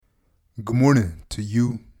Good morning to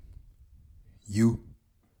you, you,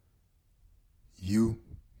 you,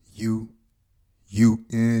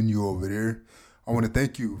 and you over there. I want to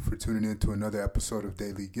thank you for tuning in to another episode of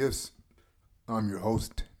Daily Gifts. I'm your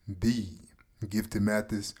host, The Gifted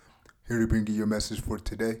Mathis, here to bring you your message for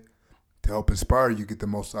today to help inspire you get the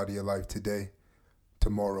most out of your life today,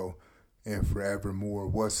 tomorrow, and forevermore.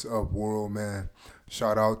 What's up, world, man?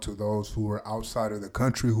 Shout out to those who are outside of the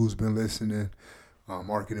country who's been listening.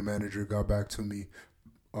 Marketing manager got back to me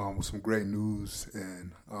with some great news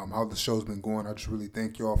and how the show's been going. I just really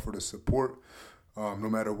thank y'all for the support. No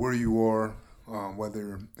matter where you are,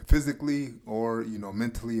 whether physically or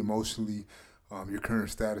mentally, emotionally, your current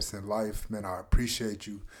status in life, man, I appreciate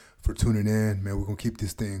you for tuning in. Man, we're gonna keep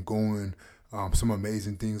this thing going. Some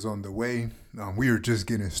amazing things on the way. We are just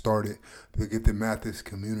getting started. The Gifted Mathis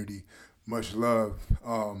community, much love.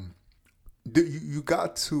 You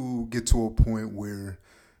got to get to a point where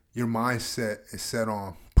your mindset is set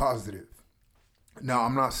on positive. Now,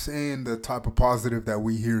 I'm not saying the type of positive that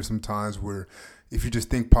we hear sometimes where if you just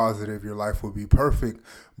think positive, your life will be perfect.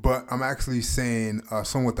 But I'm actually saying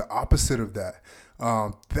somewhat the opposite of that.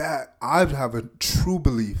 That I have a true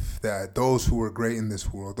belief that those who are great in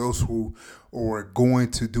this world, those who are going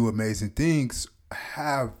to do amazing things,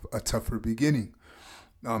 have a tougher beginning.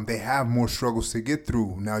 They have more struggles to get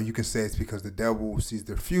through. Now, you can say it's because the devil sees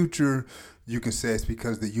their future. You can say it's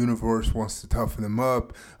because the universe wants to toughen them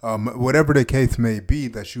up. Whatever the case may be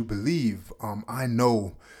that you believe, I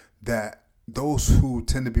know that those who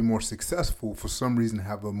tend to be more successful for some reason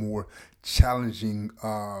have a more challenging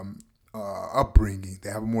upbringing.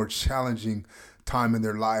 They have a more challenging time in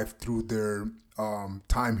their life through their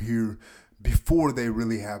time here before they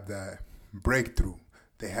really have that breakthrough.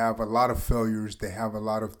 They have a lot of failures. They have a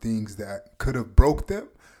lot of things that could have broke them,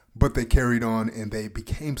 but they carried on and they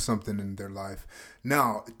became something in their life.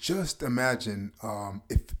 Now, just imagine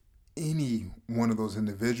if any one of those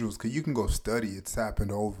individuals, because you can go study, it's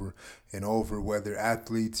happened over and over, whether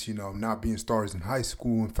athletes, not being stars in high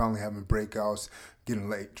school and finally having breakouts, getting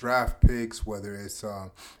late draft picks, whether it's,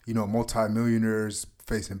 multimillionaires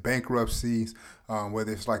facing bankruptcies,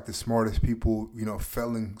 whether it's like the smartest people,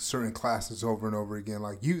 failing certain classes over and over again.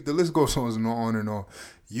 The list goes on and on.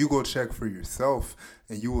 You go check for yourself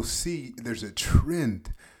and you will see there's a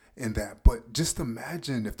trend in that. But just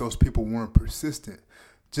imagine if those people weren't persistent.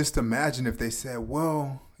 Just imagine if they said,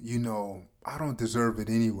 well, I don't deserve it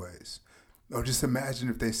anyways. Or just imagine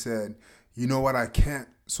if they said, you know what, I can't,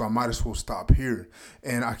 so I might as well stop here.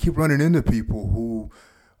 And I keep running into people who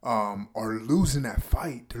are losing that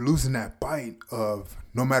fight. They're losing that bite of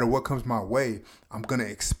no matter what comes my way, I'm going to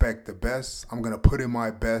expect the best. I'm going to put in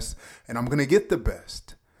my best and I'm going to get the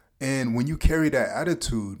best. And when you carry that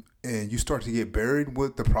attitude and you start to get buried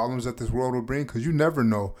with the problems that this world will bring, because you never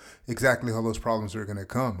know exactly how those problems are going to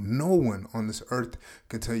come. No one on this earth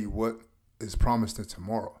can tell you what is promised in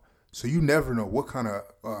tomorrow. So you never know what kind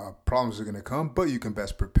of problems are going to come, but you can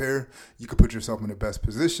best prepare. You can put yourself in the best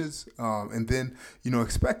positions and then,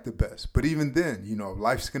 expect the best. But even then,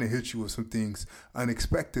 life's going to hit you with some things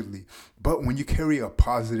unexpectedly. But when you carry a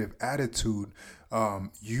positive attitude,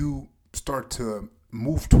 you start to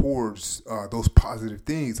move towards those positive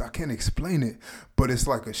things. I can't explain it, but it's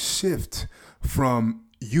like a shift from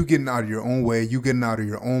you getting out of your own way, you getting out of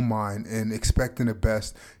your own mind and expecting the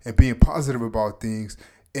best and being positive about things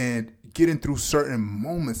and getting through certain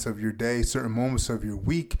moments of your day, certain moments of your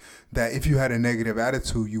week that if you had a negative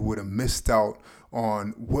attitude, you would have missed out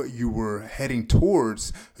on what you were heading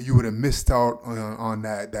towards. You would have missed out on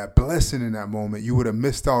that blessing in that moment. You would have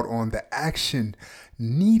missed out on the action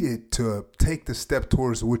needed to take the step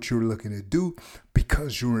towards what you're looking to do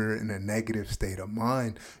because you were in a negative state of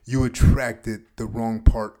mind. You attracted the wrong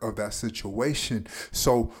part of that situation.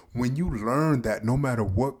 So when you learn that no matter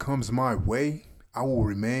what comes my way, I will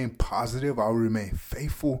remain positive. I will remain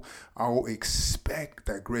faithful. I will expect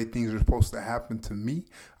that great things are supposed to happen to me.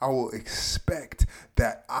 I will expect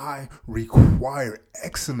that I require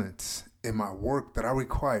excellence in my work, that I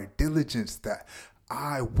require diligence, that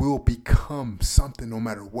I will become something no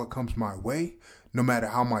matter what comes my way, no matter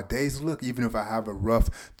how my days look, even if I have a rough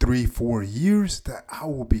 3-4 years, that I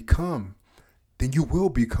will become. Then you will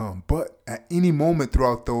become. But at any moment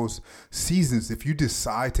throughout those seasons, if you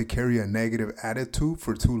decide to carry a negative attitude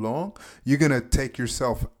for too long, you're going to take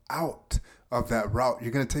yourself out of that route. You're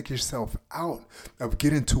going to take yourself out of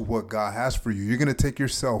getting to what God has for you. You're going to take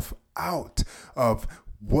yourself out of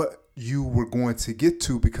what you were going to get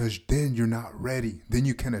to, because then you're not ready. Then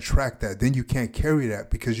you can attract that. Then you can't carry that,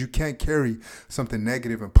 because you can't carry something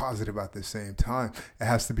negative and positive at the same time. It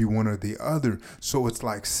has to be one or the other. So it's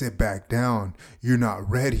like, sit back down. You're not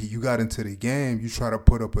ready. You got into the game. You try to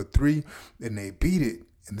put up a 3 and they beat it.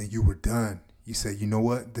 And then you were done. You say, you know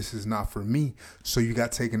what? This is not for me. So you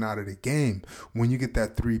got taken out of the game. When you get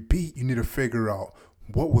that 3 beat, you need to figure out,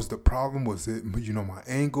 what was the problem? Was it, my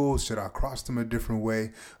angles? Should I cross them a different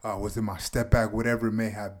way? Was it my step back? Whatever it may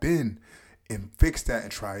have been. And fix that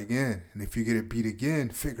and try again. And if you get it beat again,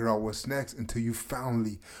 figure out what's next until you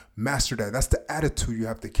finally master that. That's the attitude you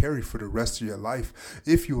have to carry for the rest of your life.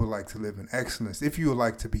 If you would like to live in excellence, if you would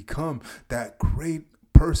like to become that great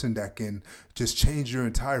person that can just change your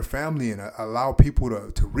entire family and allow people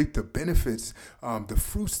to reap the benefits, the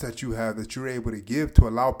fruits that you have, that you're able to give, to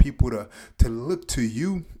allow people to look to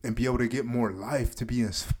you and be able to get more life, to be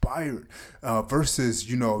inspired, versus,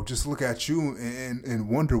 just look at you and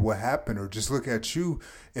wonder what happened, or just look at you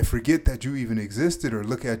and forget that you even existed, or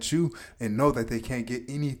look at you and know that they can't get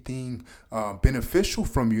anything beneficial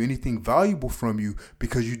from you, anything valuable from you,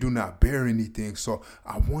 because you do not bear anything. So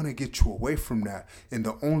I want to get you away from that. And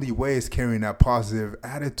the only way is carrying that positive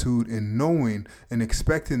attitude and knowing and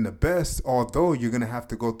expecting the best. Although you're going to have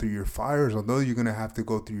to go through your fires, although you're going to have to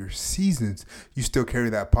go through your seasons, you still carry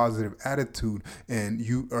that positive attitude, and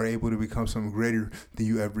you are able to become something greater than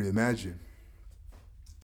you ever imagined.